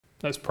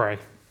Let's pray.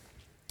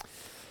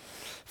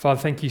 Father,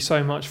 thank you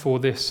so much for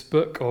this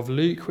book of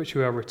Luke, which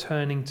we are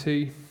returning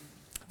to.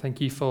 Thank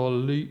you for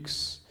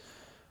Luke's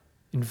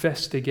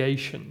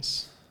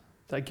investigations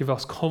that give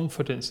us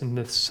confidence in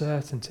the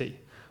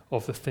certainty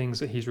of the things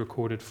that he's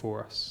recorded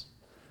for us.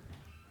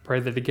 Pray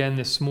that again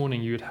this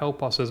morning you would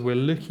help us as we're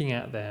looking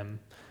at them.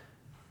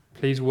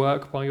 Please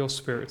work by your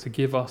Spirit to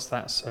give us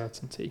that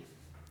certainty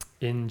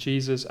in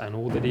Jesus and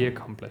all that he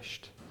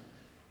accomplished.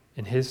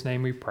 In his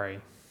name we pray.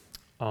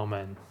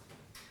 Amen.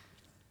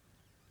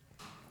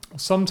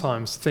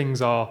 Sometimes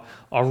things are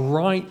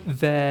right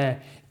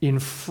there in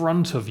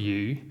front of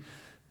you,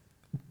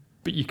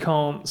 but you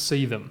can't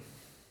see them.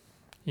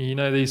 You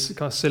know these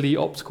kind of silly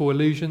optical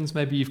illusions?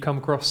 Maybe you've come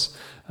across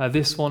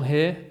this one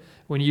here.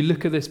 When you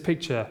look at this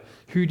picture,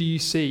 who do you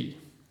see?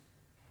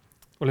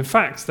 Well, in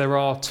fact, there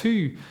are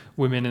two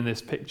women in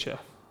this picture.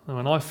 And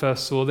when I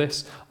first saw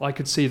this, I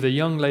could see the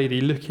young lady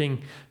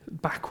looking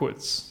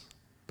backwards.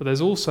 But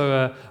there's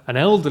also an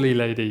elderly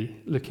lady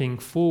looking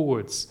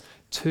forwards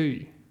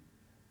too.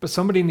 But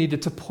somebody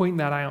needed to point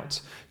that out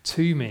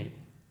to me.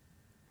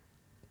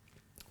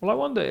 Well, I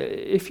wonder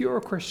if you're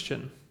a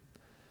Christian,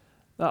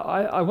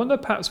 I wonder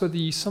perhaps whether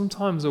you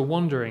sometimes are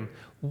wondering,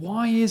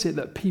 why is it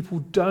that people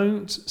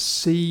don't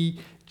see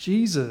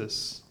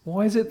Jesus?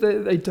 Why is it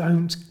that they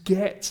don't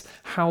get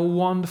how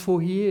wonderful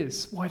he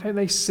is? Why don't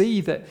they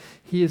see that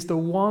he is the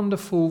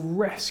wonderful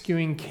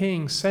rescuing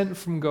King sent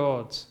from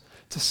God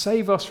to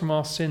save us from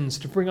our sins,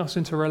 to bring us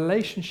into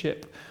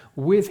relationship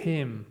with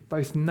him,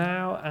 both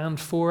now and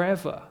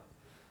forever?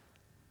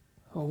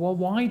 Well,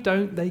 why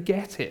don't they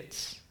get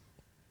it?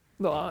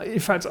 In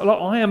fact,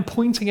 I am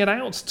pointing it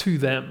out to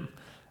them,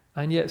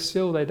 and yet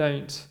still they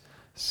don't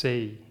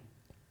see.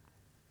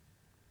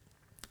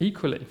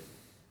 Equally,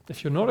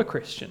 if you're not a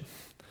Christian,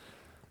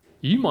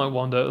 you might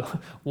wonder,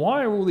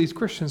 why are all these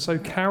Christians so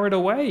carried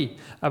away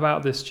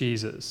about this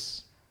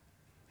Jesus?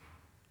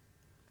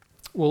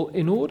 Well,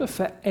 in order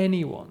for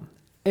anyone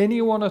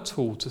at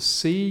all to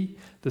see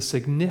the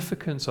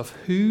significance of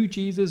who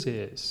Jesus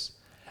is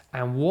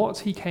and what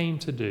he came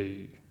to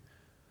do,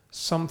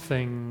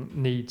 something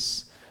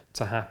needs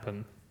to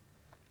happen.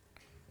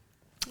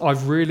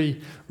 I've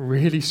really,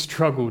 really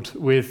struggled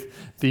with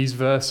these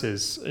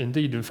verses.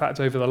 Indeed, in fact,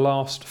 over the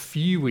last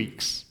few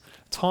weeks,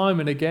 time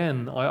and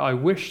again, I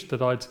wish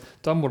that I'd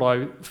done what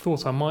I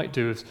thought I might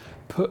do, is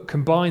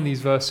combine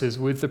these verses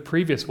with the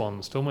previous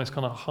ones to almost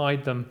kind of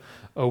hide them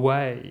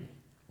away.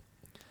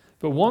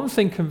 But one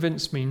thing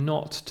convinced me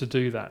not to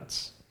do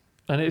that,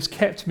 and it's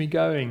kept me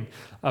going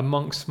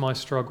amongst my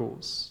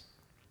struggles.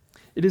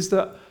 It is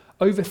that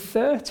over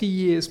 30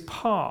 years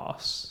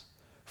pass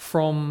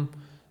from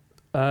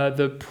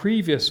the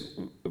previous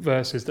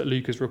verses that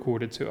Luke has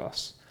recorded to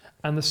us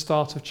and the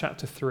start of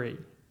chapter 3.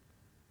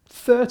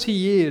 30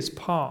 years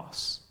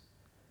pass,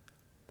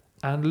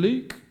 and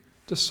Luke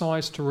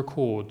decides to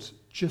record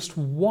just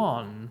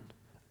one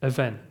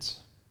event.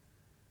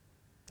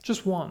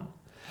 Just one.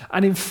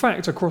 And in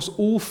fact, across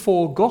all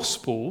four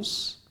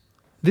Gospels,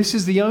 this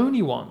is the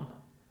only one.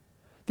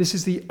 This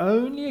is the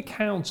only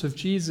account of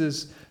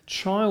Jesus'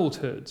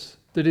 childhood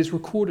that is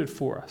recorded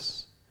for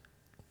us.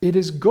 It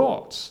has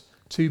got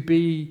to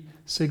be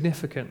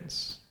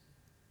significant.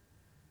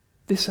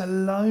 This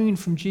alone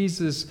from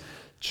Jesus'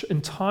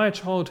 entire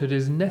childhood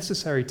is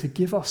necessary to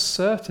give us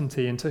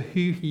certainty into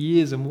who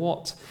he is and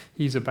what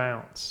he's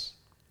about.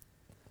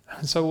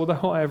 And so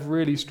although I have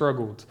really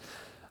struggled,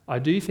 I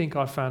do think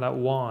I found out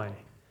why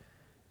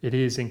it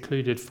is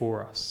included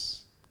for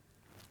us.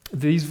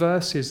 These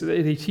verses,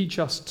 they teach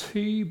us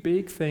two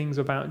big things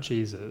about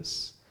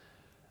Jesus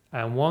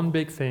and one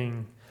big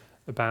thing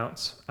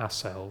about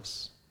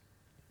ourselves.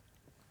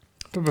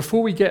 But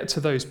before we get to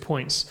those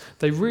points,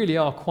 they really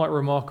are quite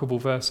remarkable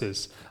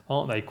verses,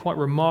 aren't they? Quite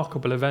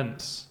remarkable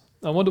events.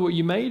 I wonder what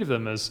you made of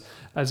them as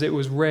it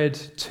was read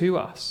to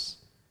us.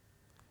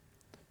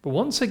 But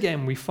once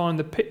again, we find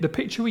the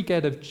picture we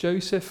get of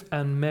Joseph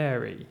and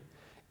Mary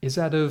is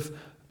that of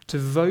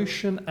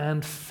devotion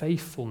and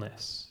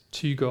faithfulness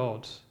to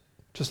God.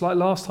 Just like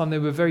last time, they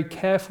were very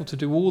careful to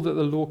do all that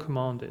the law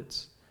commanded.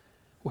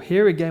 Well,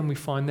 here again we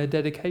find their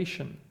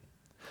dedication.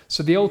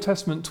 So the Old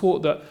Testament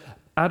taught that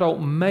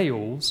adult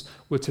males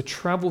were to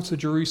travel to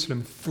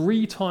Jerusalem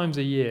 3 times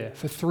a year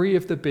for 3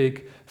 of the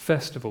big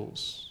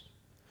festivals.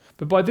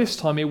 But by this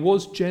time it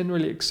was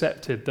generally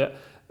accepted that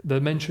the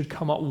men should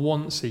come up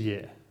once a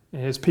year.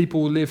 As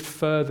people lived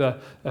further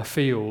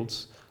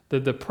afield,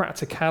 the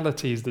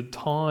practicalities, the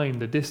time,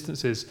 the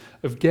distances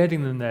of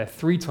getting them there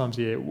 3 times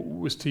a year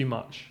was too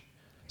much.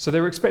 So they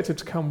were expected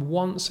to come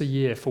once a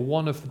year for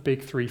one of the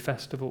big 3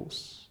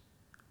 festivals.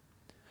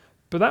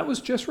 But that was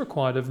just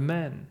required of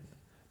men.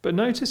 But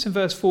notice in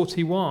verse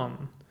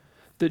 41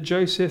 that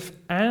Joseph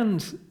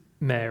and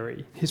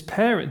Mary, his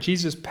parent,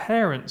 Jesus'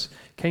 parents,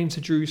 came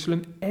to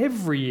Jerusalem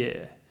every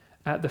year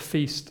at the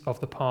feast of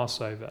the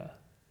Passover.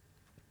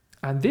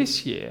 And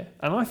this year,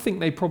 and I think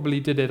they probably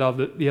did it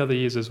the other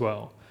years as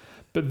well,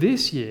 but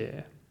this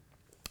year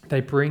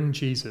they bring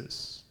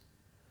Jesus.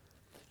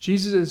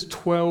 Jesus is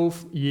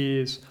 12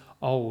 years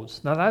old.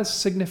 Now that's a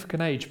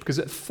significant age because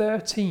at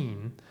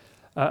 13,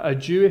 a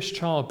Jewish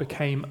child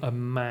became a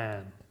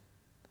man.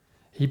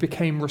 He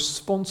became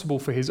responsible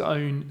for his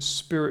own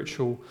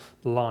spiritual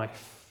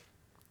life.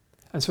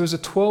 And so as a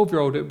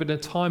 12-year-old, it had been a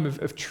time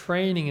of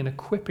training and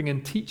equipping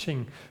and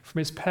teaching from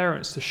his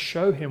parents to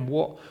show him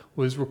what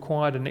was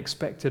required and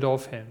expected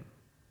of him.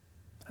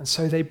 And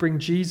so they bring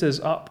Jesus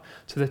up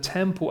to the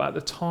temple at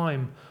the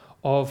time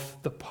of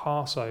the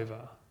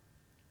Passover.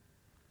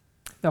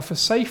 Now for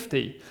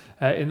safety,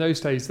 in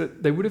those days,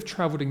 that they would have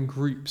travelled in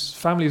groups.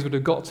 Families would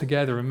have got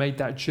together and made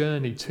that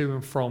journey to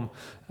and from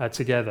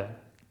together.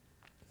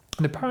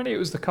 And apparently it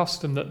was the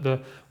custom that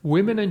the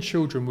women and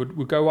children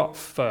would go up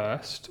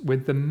first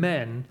with the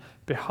men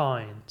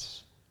behind.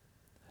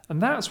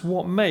 And that's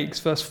what makes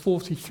verse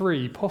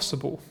 43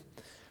 possible.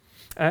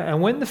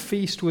 And when the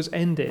feast was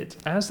ended,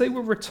 as they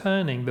were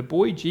returning, the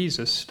boy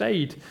Jesus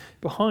stayed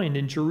behind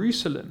in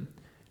Jerusalem.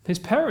 His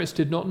parents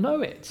did not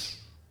know it.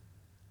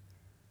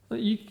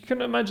 You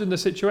can imagine the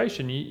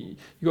situation. You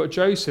got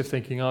Joseph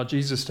thinking, "Oh,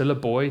 Jesus is still a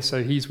boy,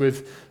 so he's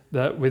with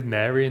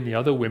Mary and the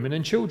other women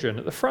and children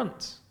at the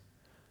front."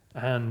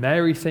 And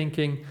Mary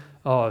thinking,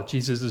 "Oh,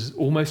 Jesus is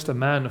almost a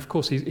man. Of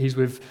course, he's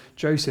with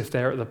Joseph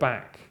there at the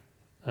back."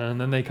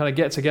 And then they kind of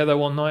get together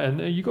one night, and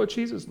 "You got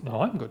Jesus?"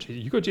 "No, I haven't got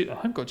Jesus." "You got Jesus?" "I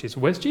haven't got Jesus."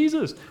 "Where's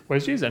Jesus?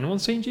 Where's Jesus? Anyone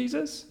seen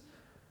Jesus?"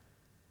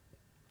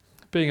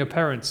 Being a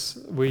parent,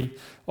 we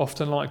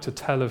often like to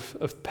tell of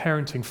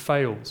parenting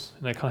fails,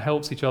 and it kind of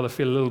helps each other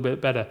feel a little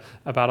bit better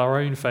about our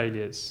own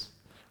failures.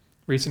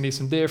 Recently,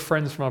 some dear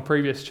friends from our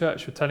previous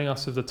church were telling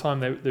us of the time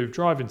they were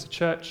driving to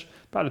church,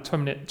 about a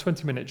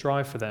 20-minute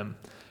drive for them,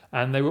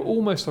 and they were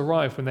almost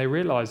arrived when they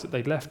realised that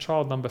they'd left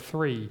child number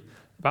 3,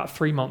 about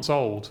 3 months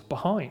old,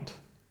 behind.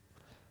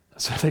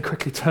 So they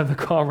quickly turned the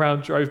car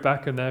around, drove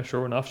back, and there,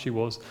 sure enough, she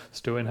was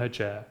still in her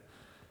chair.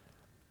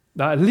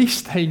 Now, at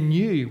least they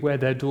knew where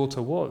their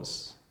daughter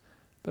was.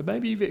 But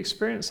maybe you've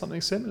experienced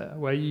something similar,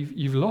 where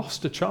you've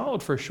lost a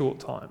child for a short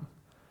time.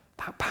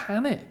 That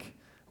panic,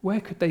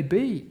 where could they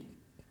be?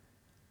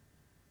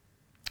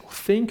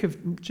 Think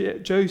of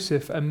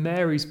Joseph and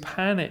Mary's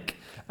panic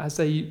as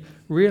they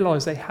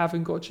realise they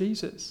haven't got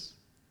Jesus.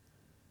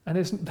 And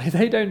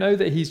they don't know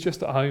that he's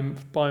just at home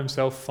by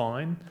himself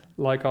fine,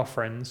 like our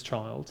friend's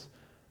child.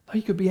 No,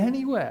 he could be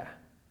anywhere.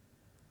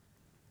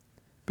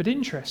 But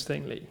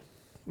interestingly,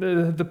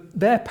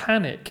 their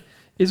panic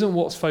isn't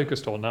what's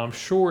focused on. Now, I'm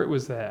sure it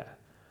was there,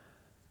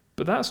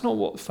 but that's not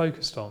what's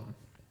focused on.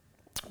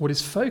 What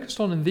is focused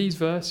on in these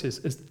verses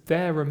is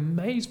their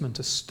amazement,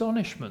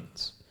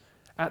 astonishment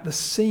at the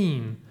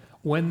scene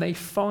when they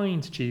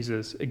find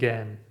Jesus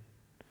again.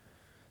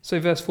 So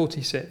verse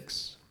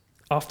 46,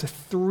 after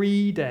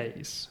 3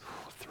 days,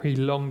 3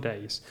 long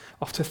days,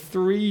 after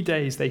 3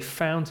 days they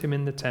found him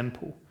in the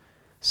temple,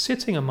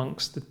 sitting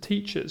amongst the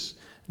teachers,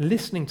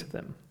 listening to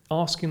them,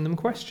 asking them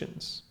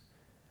questions.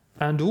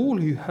 And all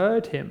who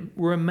heard him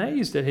were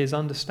amazed at his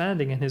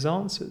understanding and his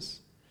answers.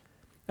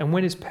 And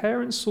when his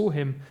parents saw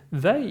him,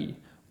 they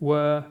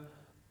were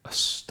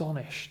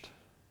astonished.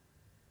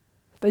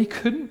 They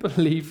couldn't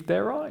believe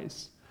their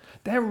eyes.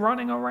 They're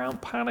running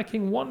around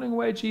panicking, wondering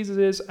where Jesus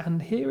is,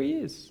 and here he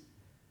is.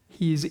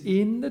 He is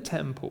in the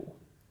temple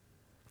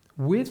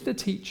with the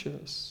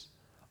teachers,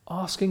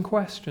 asking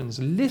questions,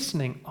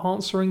 listening,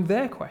 answering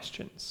their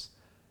questions.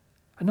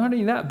 And not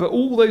only that, but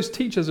all those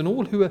teachers and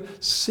all who are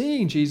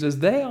seeing Jesus,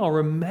 they are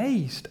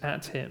amazed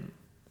at him.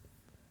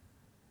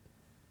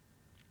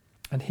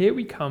 And here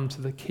we come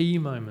to the key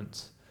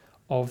moment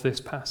of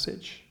this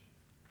passage.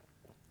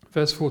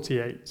 Verse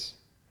 48.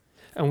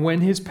 And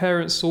when his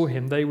parents saw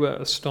him, they were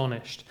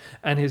astonished.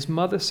 And his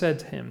mother said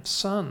to him,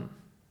 "Son,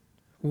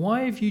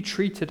 why have you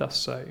treated us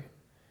so?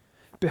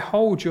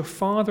 Behold, your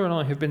father and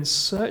I have been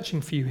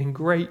searching for you in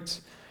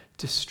great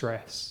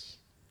distress."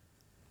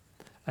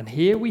 And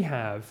here we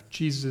have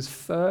Jesus'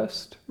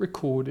 first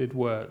recorded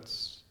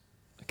words.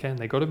 Again,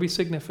 they've got to be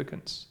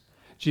significant.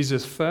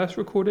 Jesus' first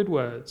recorded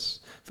words,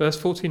 verse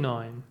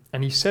 49,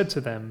 and he said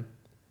to them,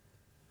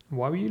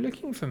 "Why were you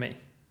looking for me?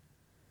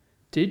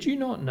 Did you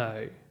not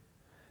know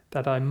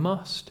that I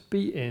must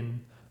be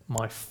in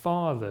my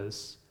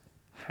Father's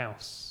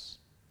house?"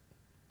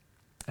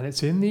 And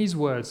it's in these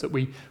words that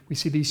we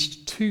see these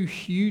 2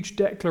 huge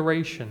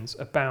declarations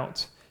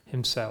about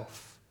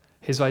himself.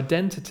 His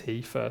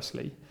identity,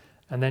 firstly,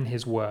 and then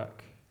his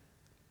work.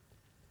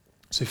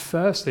 So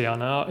firstly,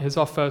 here's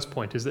our first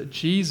point, is that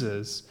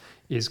Jesus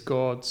is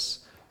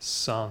God's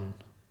Son.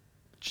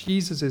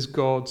 Jesus is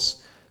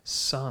God's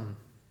Son.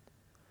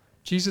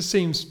 Jesus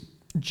seems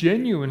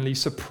genuinely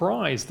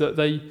surprised that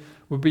they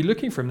would be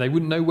looking for him. They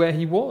wouldn't know where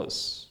he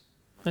was.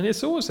 And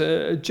it's almost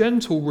a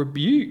gentle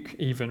rebuke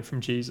even from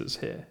Jesus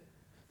here.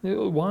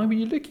 "Why were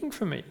you looking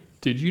for me?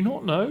 Did you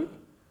not know?"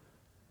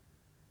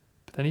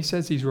 But then he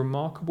says these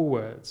remarkable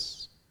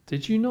words.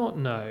 "Did you not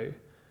know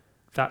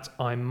that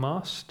I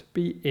must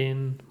be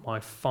in my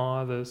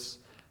Father's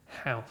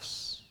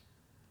house?"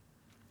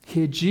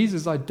 Here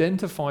Jesus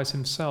identifies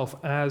himself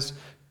as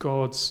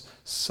God's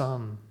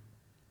Son.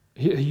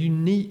 A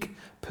unique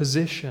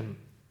position.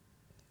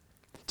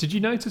 Did you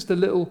notice the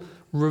little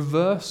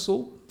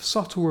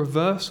subtle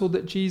reversal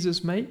that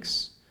Jesus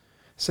makes.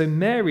 So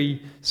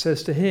Mary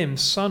says to him,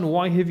 "Son,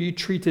 why have you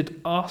treated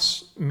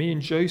us, me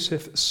and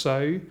Joseph,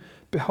 so?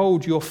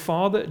 Behold, your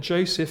father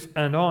Joseph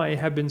and I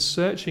have been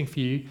searching for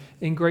you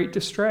in great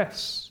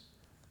distress."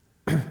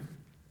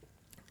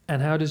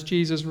 And how does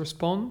Jesus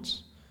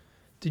respond?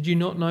 "Did you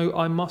not know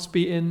I must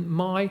be in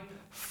my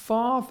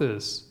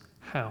Father's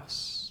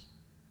house?"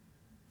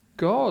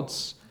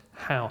 God's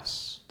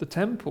house, the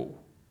temple.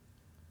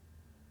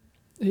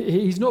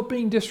 He's not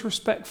being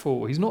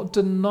disrespectful. He's not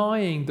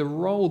denying the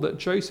role that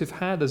Joseph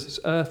had as his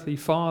earthly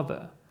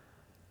father.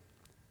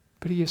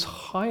 But he is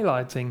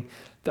highlighting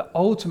that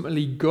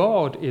ultimately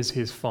God is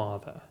his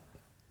father.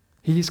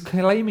 He is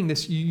claiming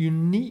this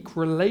unique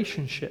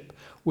relationship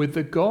with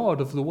the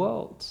God of the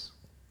world.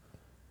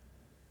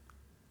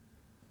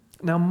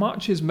 Now,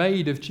 much is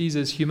made of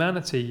Jesus'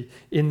 humanity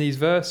in these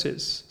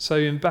verses.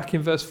 So back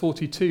in verse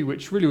 42,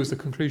 which really was the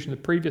conclusion of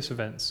the previous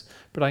events,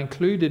 but I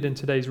included in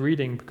today's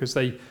reading because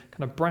they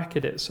kind of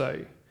bracket it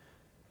so.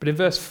 But in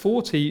verse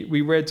 40,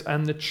 we read,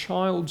 "And the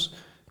child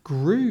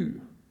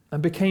grew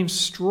and became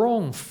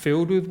strong,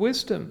 filled with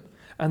wisdom,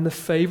 and the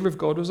favor of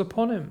God was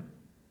upon him."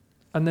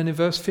 And then in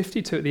verse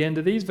 52, at the end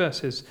of these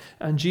verses,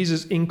 "And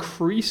Jesus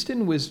increased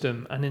in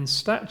wisdom and in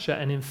stature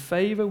and in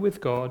favor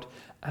with God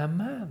and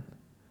man."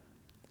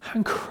 How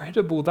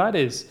incredible that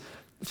is,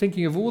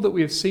 thinking of all that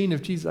we have seen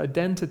of Jesus'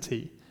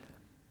 identity.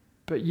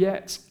 But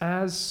yet,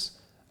 as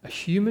a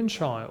human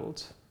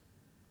child,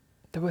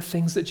 there were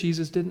things that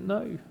Jesus didn't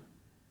know.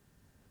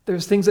 There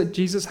was things that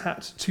Jesus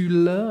had to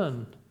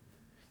learn.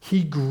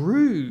 He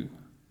grew,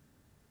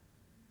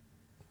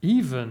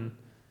 even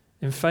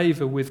in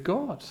favor with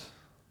God.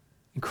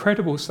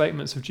 Incredible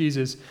statements of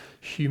Jesus'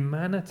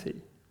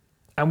 humanity.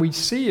 And we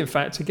see, in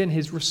fact, again,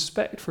 his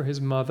respect for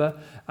his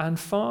mother and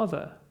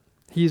father.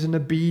 He is an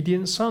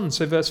obedient son.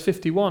 So verse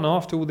 51,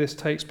 after all this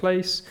takes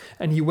place,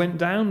 "And he went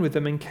down with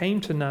them and came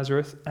to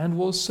Nazareth and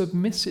was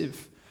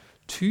submissive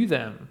to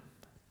them."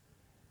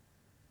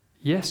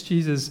 Yes,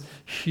 Jesus,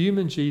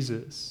 human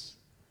Jesus.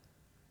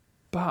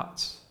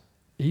 But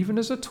even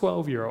as a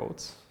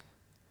 12-year-old,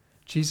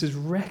 Jesus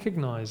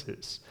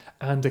recognizes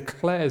and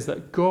declares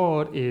that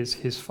God is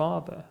his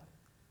Father.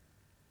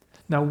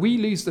 Now, we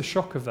lose the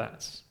shock of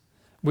that.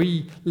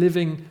 We,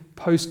 living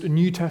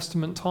post-New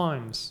Testament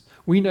times,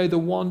 we know the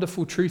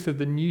wonderful truth of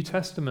the New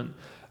Testament,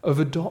 of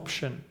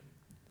adoption,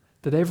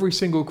 that every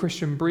single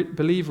Christian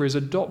believer is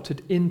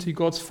adopted into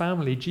God's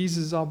family.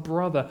 Jesus is our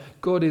brother.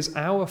 God is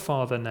our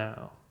Father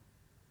now.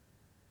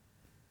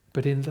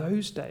 But in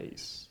those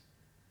days,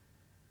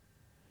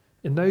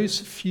 in those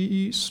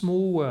few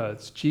small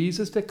words,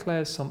 Jesus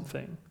declares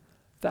something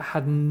that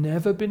had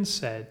never been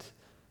said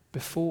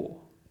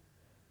before.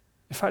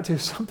 In fact, it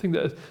was something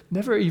that had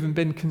never even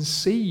been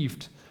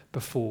conceived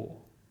before.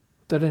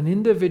 That an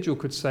individual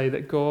could say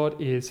that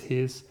God is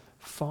his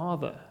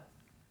Father.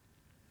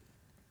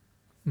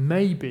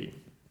 Maybe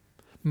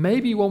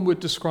one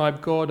would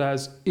describe God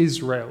as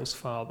Israel's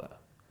Father.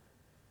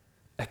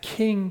 A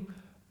king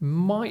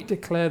might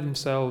declare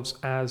themselves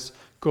as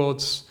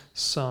God's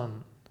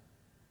son.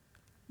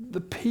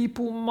 The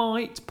people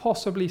might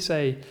possibly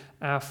say,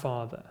 "Our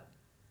Father."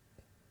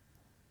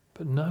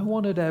 But no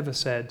one had ever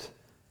said,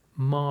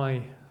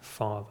 "My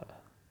Father."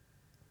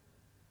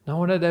 No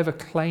one had ever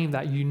claimed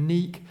that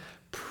unique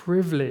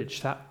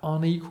privilege, that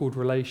unequaled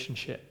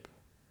relationship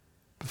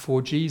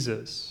before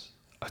Jesus.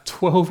 A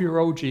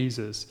 12-year-old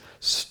Jesus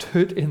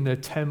stood in the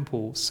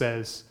temple,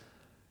 says,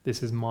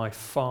 "This is my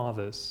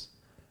Father's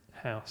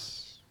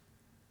house."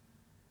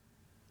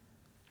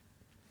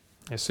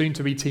 Now,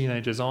 soon-to-be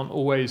teenagers aren't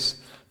always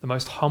the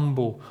most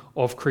humble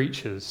of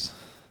creatures.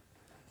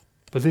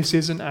 But this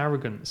isn't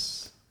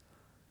arrogance.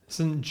 This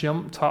isn't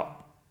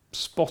jumped-up,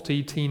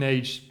 spotty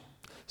teenage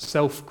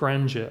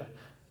self-grandeur.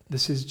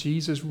 This is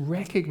Jesus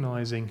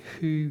recognizing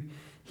who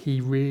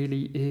he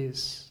really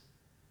is.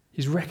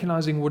 He's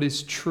recognizing what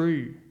is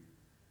true.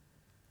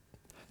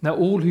 Now,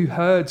 all who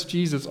heard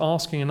Jesus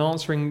asking and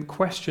answering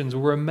questions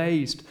were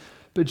amazed.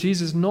 But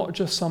Jesus, not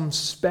just some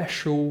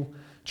special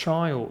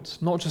child,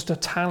 not just a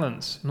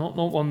talent, not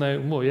one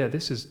that, well, yeah,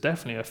 this is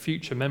definitely a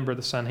future member of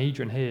the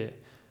Sanhedrin here.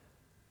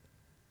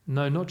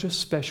 No, not just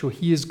special.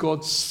 He is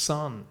God's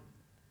son.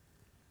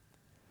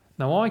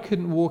 Now, I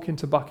couldn't walk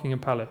into Buckingham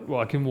Palace. Well,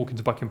 I couldn't walk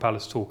into Buckingham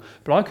Palace at all.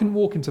 But I couldn't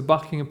walk into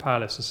Buckingham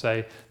Palace and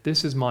say,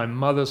 "This is my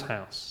mother's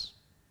house."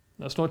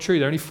 That's not true.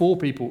 There are only 4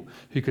 people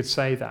who could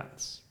say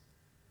that.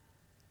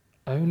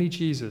 Only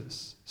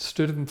Jesus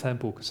stood in the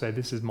temple could say,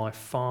 "This is my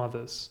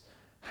Father's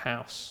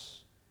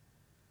house."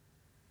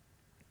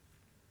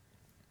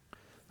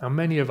 Now,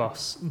 many of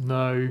us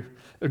know,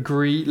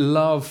 agree,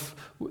 love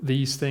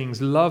these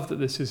things, love that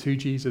this is who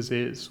Jesus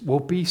is. Well,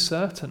 be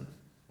certain.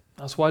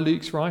 That's why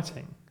Luke's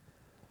writing.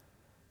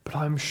 But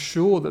I'm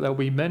sure that there'll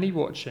be many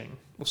watching,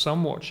 or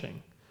some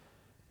watching,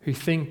 who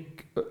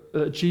think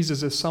that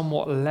Jesus is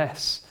somewhat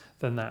less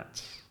than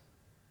that.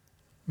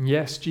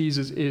 Yes,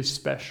 Jesus is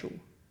special.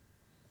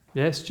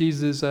 Yes,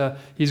 Jesus,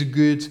 he's a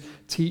good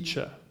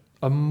teacher,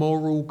 a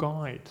moral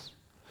guide,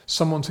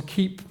 someone to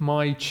keep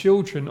my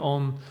children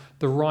on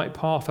the right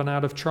path and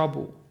out of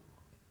trouble.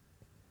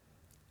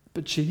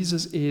 But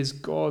Jesus is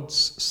God's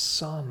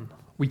Son.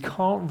 We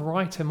can't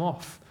write him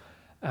off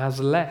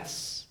as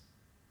less.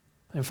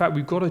 In fact,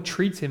 we've got to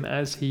treat him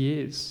as he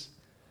is.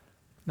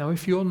 Now,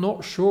 if you're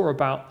not sure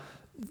about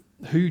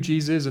who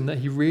Jesus is and that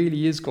he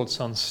really is God's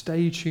Son,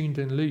 stay tuned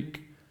in Luke.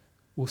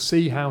 We'll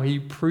see how he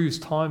proves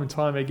time and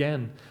time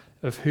again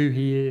of who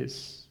he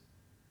is.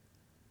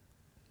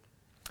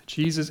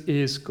 Jesus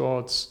is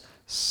God's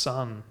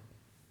Son.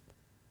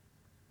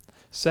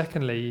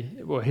 Secondly,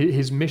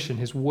 his mission,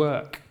 his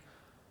work.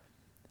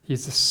 He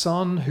is the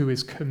Son who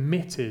is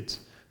committed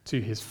to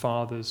his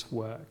Father's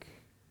work.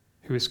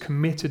 Who is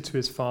committed to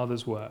his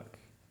Father's work.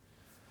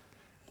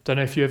 Don't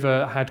know if you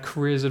ever had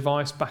careers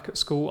advice back at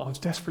school. I was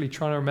desperately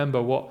trying to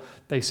remember what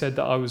they said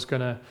that I was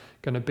gonna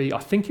be. I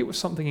think it was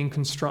something in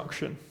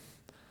construction.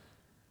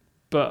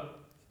 But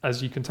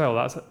as you can tell,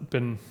 that's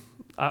been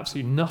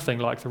absolutely nothing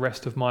like the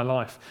rest of my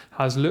life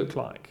has looked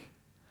like.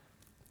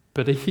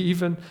 But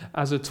even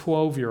as a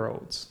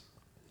 12-year-old,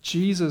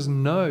 Jesus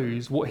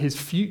knows what his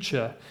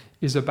future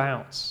is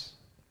about.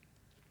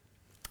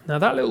 Now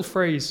that little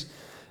phrase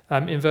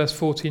in verse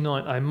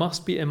 49, I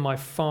must be in my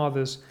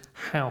Father's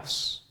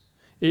house,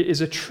 it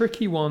is a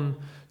tricky one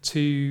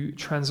to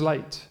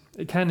translate.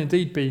 It can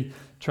indeed be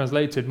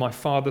translated my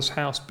Father's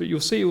house, but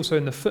you'll see also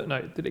in the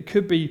footnote that it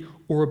could be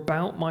or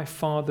about my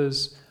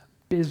Father's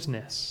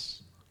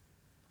business.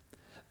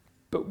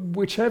 But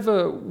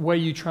whichever way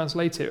you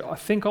translate it, I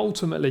think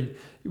ultimately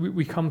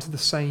we come to the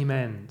same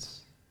end.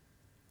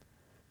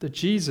 That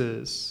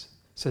Jesus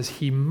says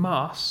he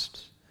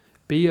must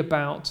be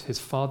about his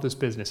Father's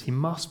business. He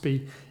must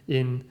be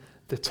in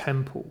the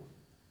temple.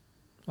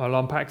 I'll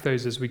unpack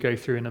those as we go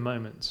through in a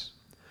moment.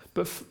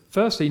 But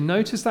firstly,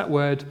 notice that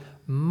word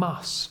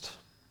must.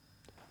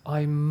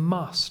 I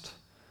must.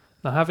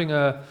 Now, having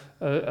a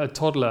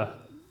toddler,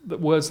 that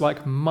words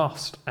like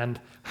must and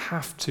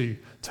have to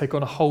take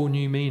on a whole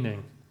new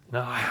meaning.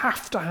 Now, I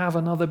have to have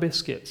another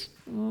biscuit.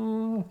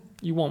 You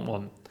want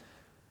one.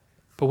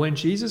 But when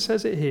Jesus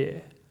says it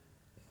here,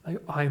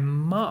 I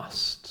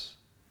must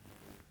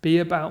be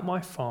about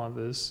my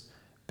Father's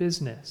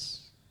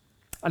business.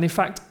 And in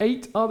fact,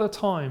 8 other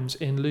times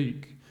in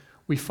Luke,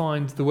 we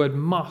find the word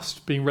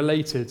must being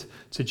related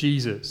to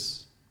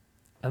Jesus.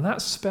 And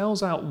that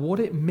spells out what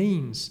it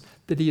means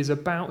that he is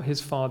about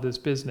his Father's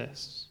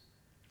business.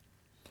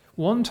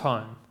 One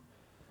time,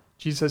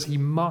 Jesus says he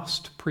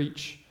must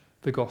preach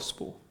the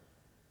gospel.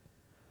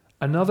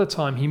 Another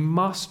time, he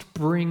must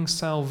bring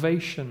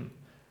salvation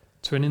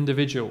to an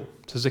individual,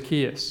 to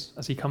Zacchaeus,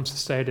 as he comes to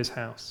stay at his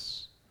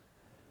house.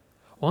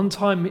 One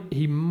time,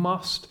 he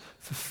must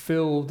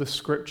fulfill the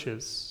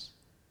scriptures.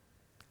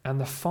 And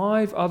the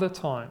 5 other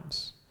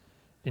times,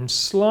 in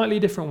slightly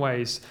different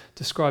ways,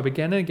 describe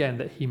again and again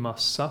that he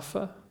must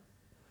suffer,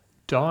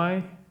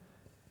 die,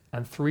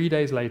 and 3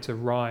 days later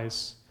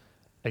rise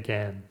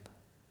again.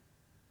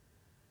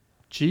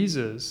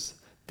 Jesus,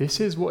 this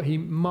is what he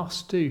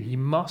must do. He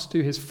must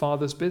do his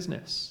Father's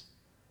business.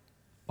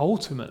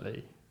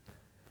 Ultimately,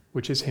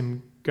 which is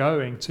him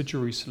going to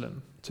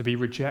Jerusalem to be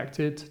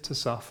rejected, to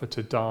suffer,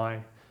 to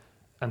die,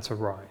 and to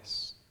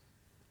rise.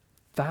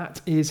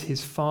 That is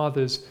his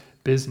Father's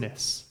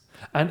business.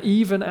 And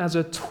even as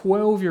a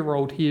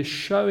 12-year-old, he is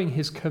showing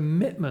his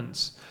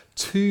commitments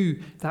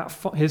to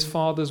his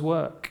Father's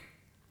work.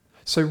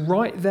 So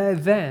right there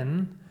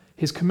then,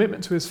 his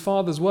commitment to his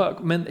Father's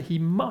work meant that he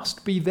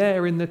must be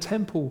there in the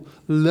temple,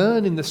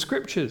 learning the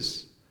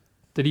scriptures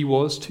that he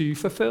was to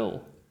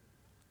fulfill.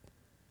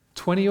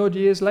 20-odd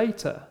years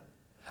later,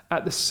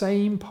 at the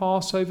same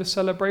Passover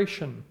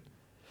celebration,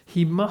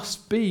 he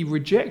must be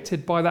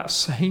rejected by that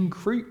same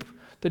group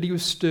that he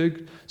was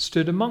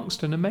stood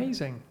amongst and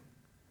amazing.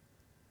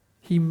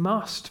 He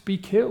must be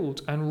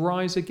killed and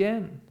rise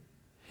again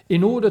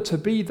in order to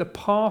be the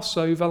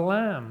Passover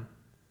lamb.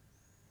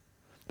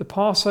 The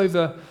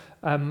Passover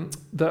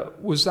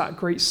that was that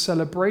great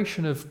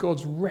celebration of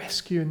God's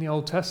rescue in the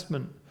Old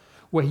Testament,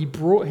 where he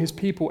brought his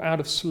people out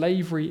of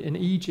slavery in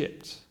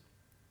Egypt.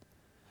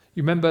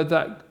 You remember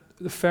that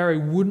the Pharaoh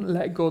wouldn't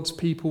let God's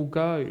people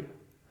go.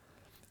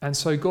 And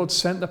so God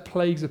sent the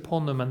plagues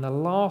upon them, and the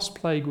last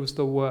plague was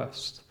the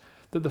worst,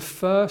 that the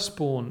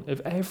firstborn of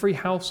every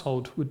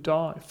household would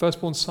die,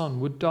 firstborn son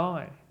would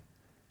die,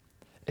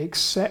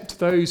 except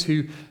those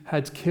who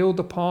had killed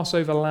the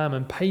Passover lamb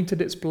and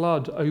painted its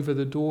blood over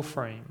the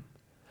doorframe.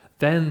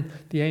 Then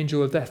the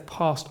angel of death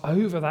passed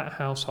over that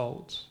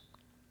household.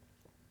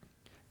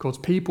 God's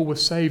people were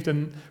saved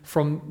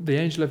from the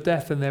angel of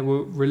death, and they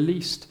were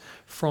released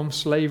from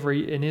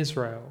slavery in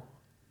Israel.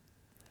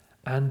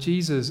 And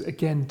Jesus,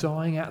 again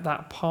dying at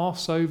that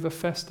Passover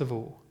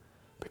festival,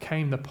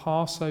 became the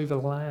Passover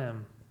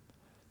lamb,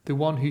 the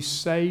one who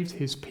saved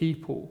his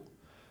people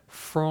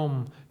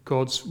from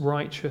God's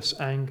righteous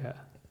anger.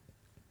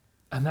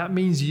 And that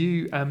means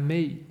you and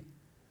me.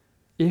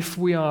 If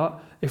we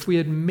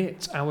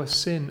admit our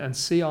sin and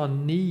see our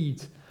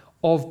need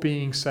of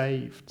being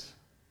saved,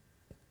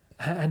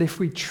 and if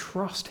we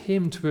trust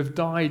him to have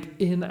died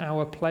in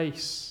our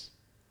place,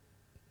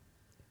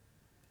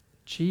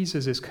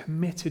 Jesus is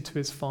committed to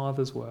his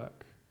Father's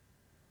work,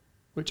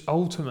 which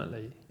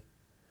ultimately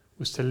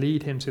was to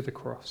lead him to the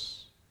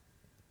cross.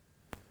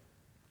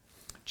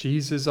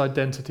 Jesus'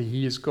 identity,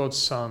 he is God's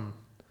Son.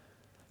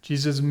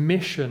 Jesus'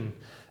 mission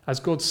as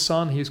God's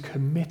Son, he is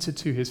committed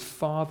to his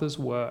Father's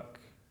work.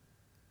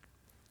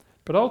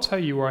 But I'll tell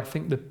you where I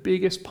think the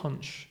biggest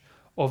punch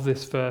of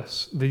these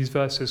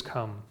verses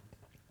come.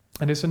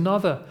 And it's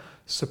another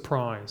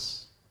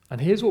surprise.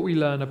 And here's what we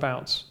learn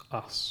about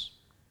us.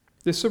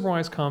 This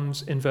surprise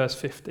comes in verse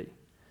 50.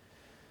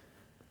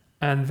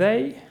 And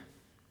they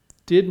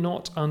did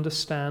not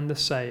understand the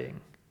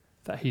saying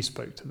that he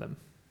spoke to them.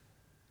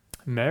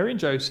 Mary and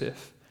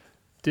Joseph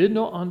did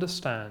not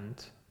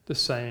understand the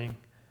saying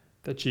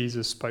that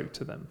Jesus spoke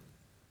to them.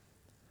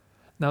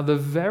 Now, the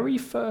very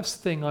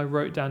first thing I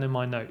wrote down in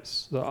my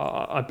notes,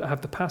 I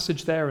have the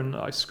passage there and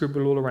I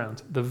scribble all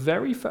around. The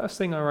very first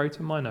thing I wrote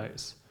in my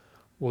notes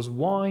was,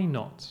 why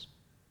not?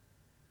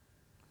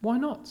 Why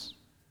not?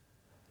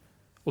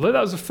 Although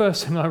that was the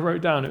first thing I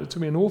wrote down, it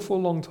took me an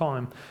awful long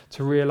time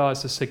to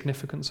realize the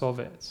significance of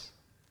it.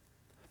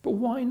 But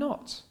why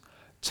not?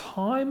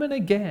 Time and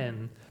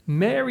again,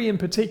 Mary in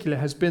particular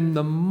has been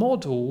the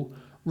model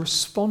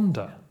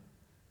responder.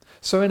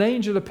 So an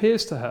angel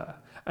appears to her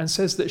and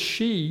says that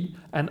she,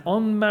 an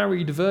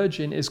unmarried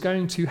virgin, is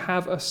going to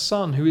have a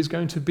son who is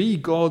going to be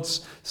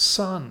God's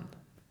son.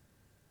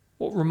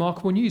 What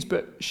remarkable news,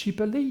 but she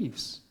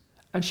believes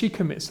and she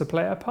commits to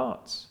play her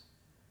part.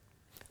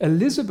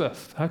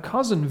 Elizabeth, her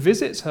cousin,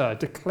 visits her,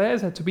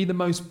 declares her to be the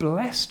most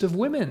blessed of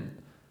women.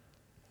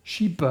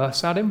 She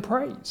bursts out in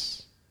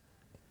praise.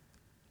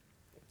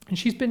 And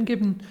she's been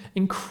given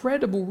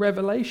incredible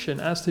revelation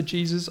as to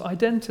Jesus'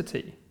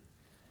 identity.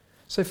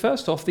 So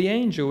first off, the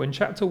angel in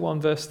chapter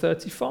 1, verse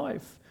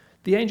 35.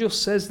 The angel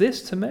says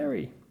this to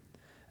Mary.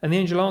 And the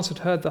angel answered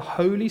her, the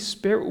Holy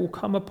Spirit will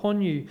come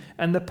upon you,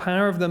 and the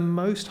power of the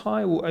Most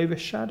High will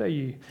overshadow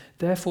you.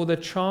 Therefore, the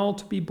child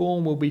to be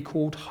born will be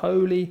called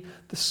Holy,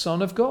 the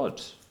Son of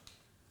God.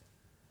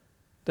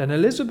 Then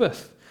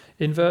Elizabeth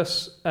in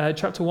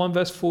chapter 1,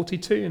 verse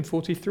 42 and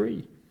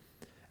 43.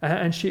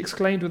 And she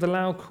exclaimed with a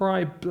loud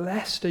cry,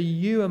 blessed are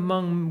you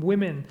among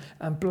women,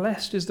 and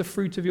blessed is the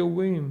fruit of your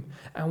womb.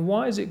 And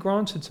why is it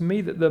granted to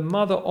me that the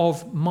mother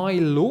of my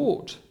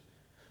Lord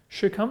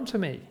should come to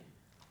me?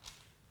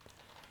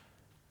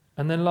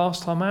 And then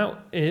last time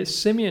out, it's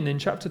Simeon in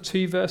chapter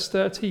 2, verse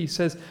 30. He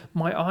says,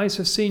 my eyes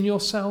have seen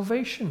your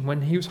salvation,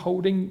 when he was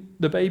holding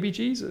the baby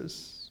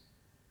Jesus.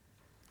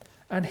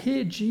 And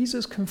here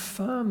Jesus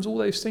confirms all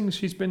those things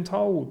she's been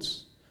told.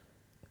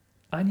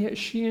 And yet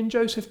she and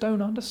Joseph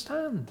don't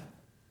understand.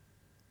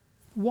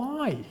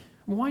 Why?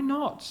 Why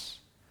not?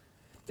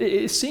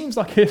 It seems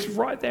like it's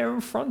right there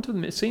in front of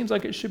them. It seems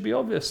like it should be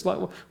obvious, like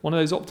one of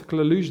those optical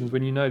illusions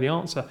when you know the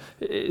answer.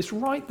 It's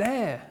right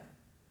there.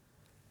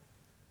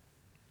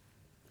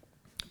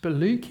 But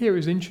Luke here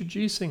is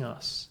introducing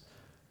us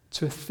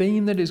to a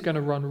theme that is going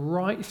to run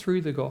right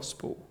through the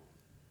gospel.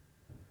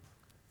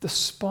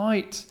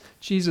 Despite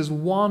Jesus'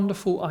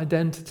 wonderful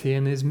identity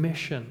and his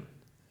mission,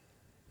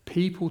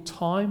 people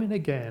time and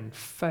again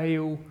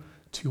fail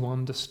to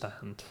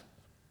understand.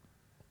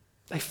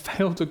 They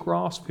fail to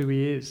grasp who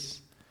he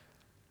is.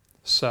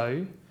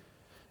 So,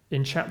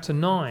 in chapter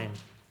 9,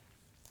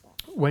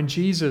 when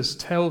Jesus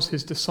tells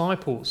his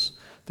disciples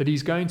that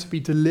he's going to be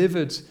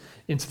delivered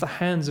into the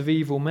hands of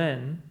evil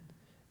men,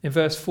 in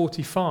verse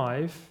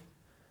 45,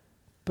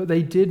 but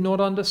they did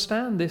not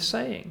understand this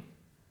saying,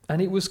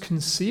 and it was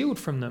concealed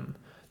from them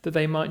that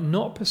they might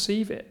not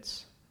perceive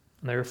it.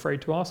 And they were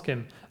afraid to ask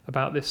him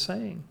about this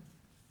saying.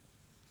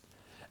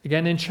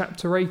 Again, in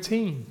chapter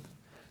 18,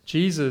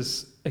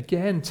 Jesus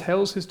again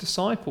tells his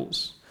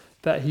disciples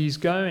that he's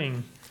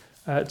going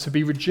to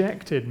be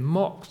rejected,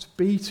 mocked,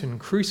 beaten,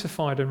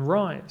 crucified, and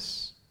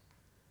rise.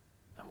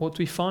 And what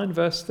do we find?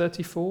 Verse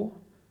 34.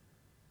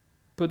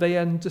 But they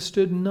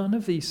understood none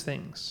of these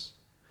things.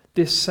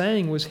 This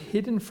saying was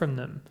hidden from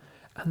them,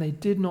 and they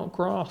did not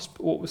grasp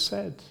what was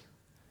said.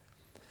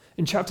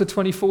 In chapter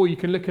 24, you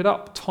can look it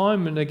up,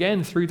 time and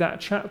again through that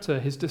chapter,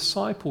 his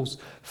disciples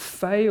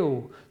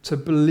fail to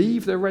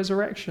believe the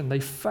resurrection.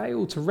 They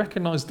fail to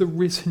recognize the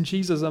risen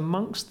Jesus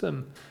amongst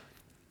them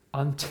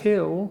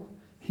until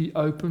he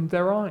opened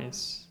their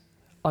eyes,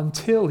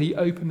 until he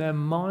opened their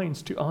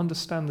minds to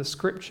understand the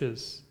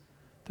scriptures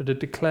that had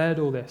declared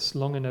all this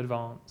long in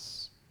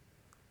advance.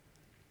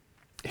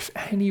 If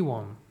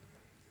anyone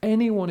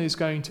is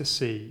going to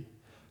see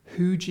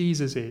who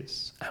Jesus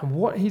is and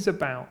what he's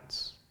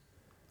about,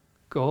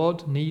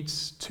 God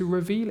needs to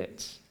reveal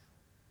it.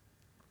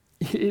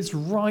 It's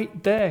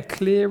right there,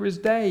 clear as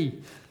day.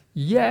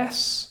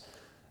 Yes,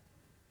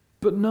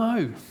 but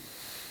no.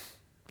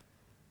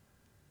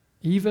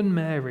 Even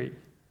Mary,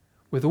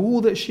 with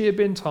all that she had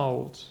been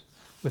told,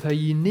 with her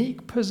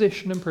unique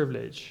position and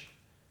privilege,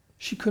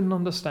 she couldn't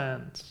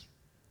understand.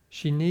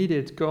 She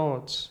needed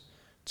God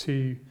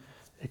to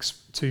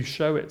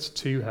show it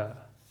to her.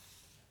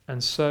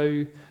 And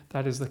so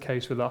that is the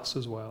case with us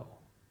as well.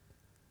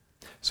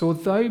 So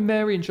although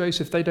Mary and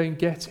Joseph, they don't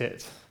get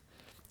it,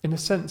 in a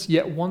sense,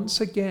 yet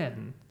once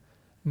again,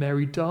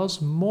 Mary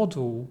does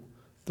model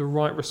the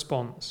right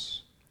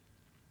response.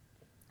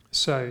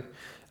 So,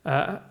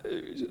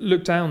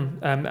 look down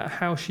at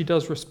how she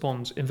does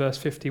respond in verse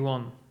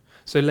 51.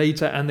 So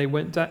later, and they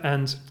went down,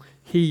 and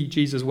he,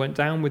 Jesus, went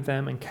down with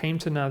them and came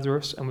to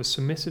Nazareth and was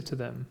submissive to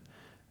them.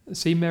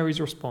 See Mary's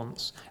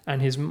response.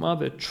 And his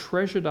mother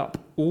treasured up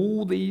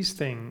all these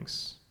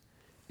things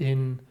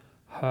in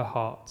her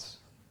heart.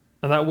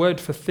 And that word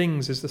for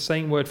things is the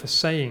same word for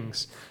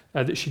sayings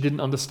that she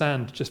didn't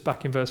understand just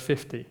back in verse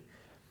 50.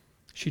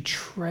 She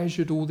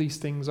treasured all these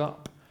things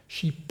up.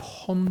 She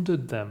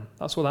pondered them.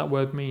 That's what that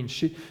word means.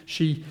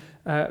 She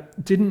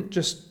didn't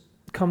just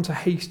come to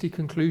hasty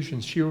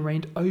conclusions. She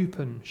remained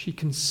open. She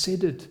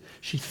considered.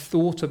 She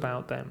thought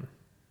about them.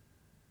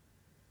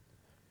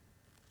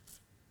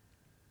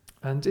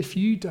 And if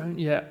you don't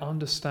yet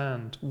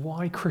understand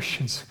why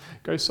Christians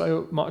go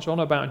so much on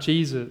about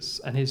Jesus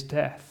and his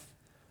death,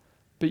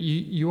 but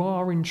you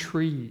are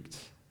intrigued,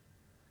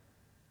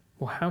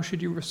 well, how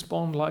should you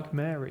respond like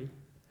Mary?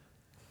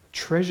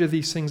 Treasure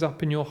these things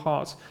up in your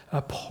heart.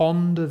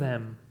 Ponder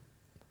them.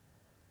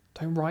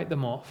 Don't write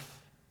them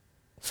off.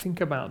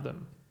 Think about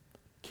them.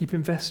 Keep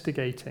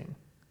investigating.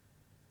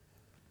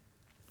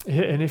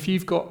 And if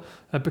you've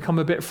become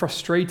a bit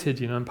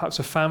frustrated, and perhaps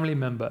a family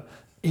member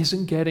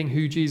isn't getting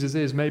who Jesus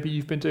is, maybe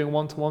you've been doing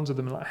one-to-ones with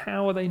them, and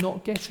how are they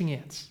not getting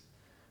it?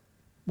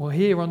 Well,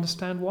 here,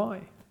 understand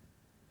why.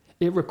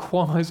 It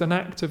requires an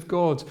act of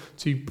God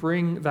to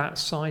bring that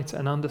sight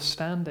and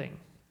understanding.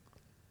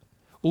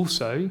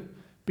 Also,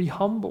 be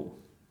humble.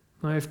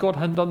 Now, if God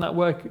hadn't done that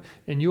work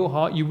in your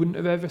heart, you wouldn't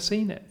have ever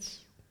seen it.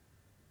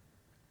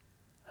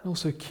 And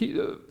also,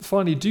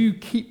 do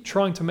keep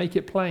trying to make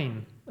it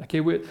plain. Okay,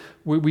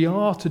 we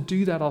are to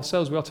do that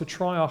ourselves. We are to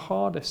try our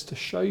hardest to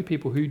show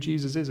people who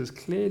Jesus is as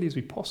clearly as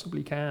we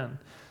possibly can.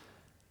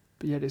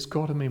 But yet it's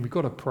got to mean we've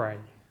got to pray.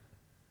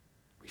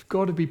 We've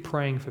got to be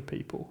praying for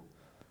people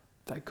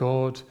that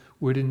God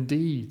would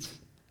indeed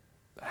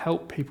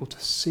help people to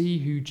see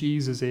who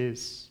Jesus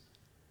is.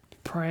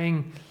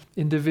 Praying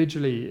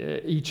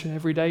individually each and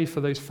every day for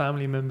those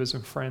family members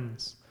and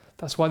friends.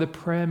 That's why the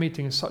prayer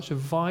meeting is such a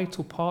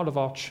vital part of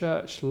our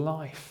church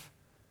life.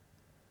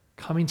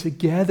 Coming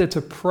together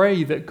to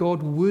pray that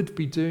God would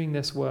be doing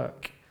this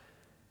work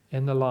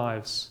in the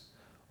lives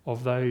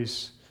of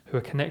those who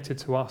are connected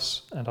to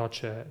us and our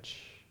church.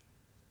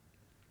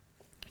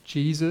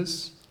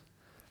 Jesus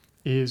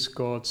is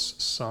God's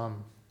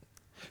Son,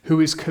 who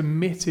is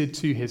committed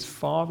to his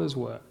Father's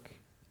work.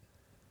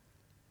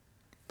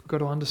 We've got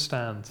to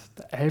understand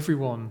that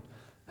everyone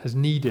has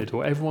needed,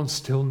 or everyone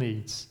still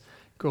needs,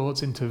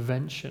 God's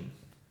intervention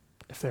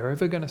if they're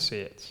ever going to see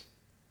it.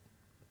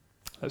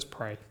 Let's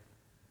pray.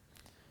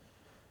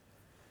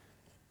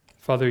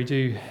 Father, we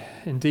do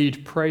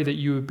indeed pray that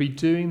you would be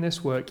doing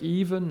this work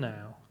even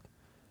now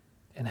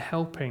in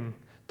helping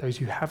those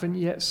who haven't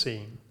yet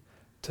seen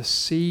to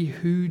see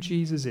who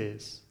Jesus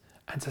is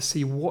and to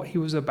see what he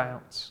was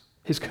about,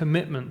 his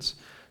commitment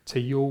to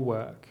your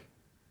work.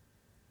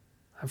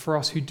 And for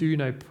us who do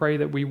know, pray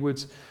that we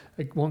would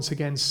once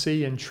again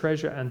see and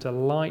treasure and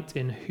delight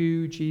in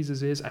who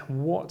Jesus is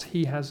and what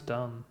he has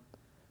done.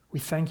 We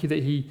thank you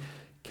that he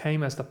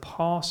came as the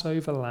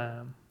Passover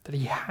lamb, that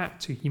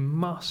he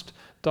must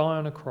die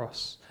on a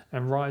cross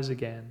and rise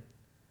again.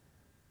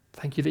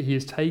 Thank you that he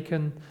has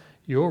taken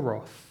your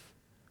wrath,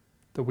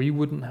 that we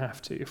wouldn't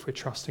have to if we're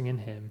trusting in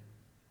him.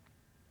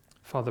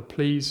 Father,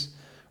 please,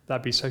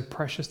 that be so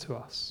precious to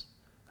us.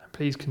 And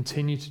please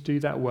continue to do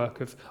that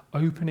work of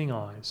opening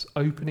eyes,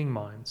 opening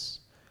minds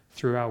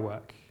through our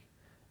work.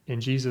 In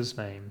Jesus'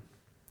 name,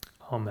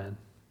 amen.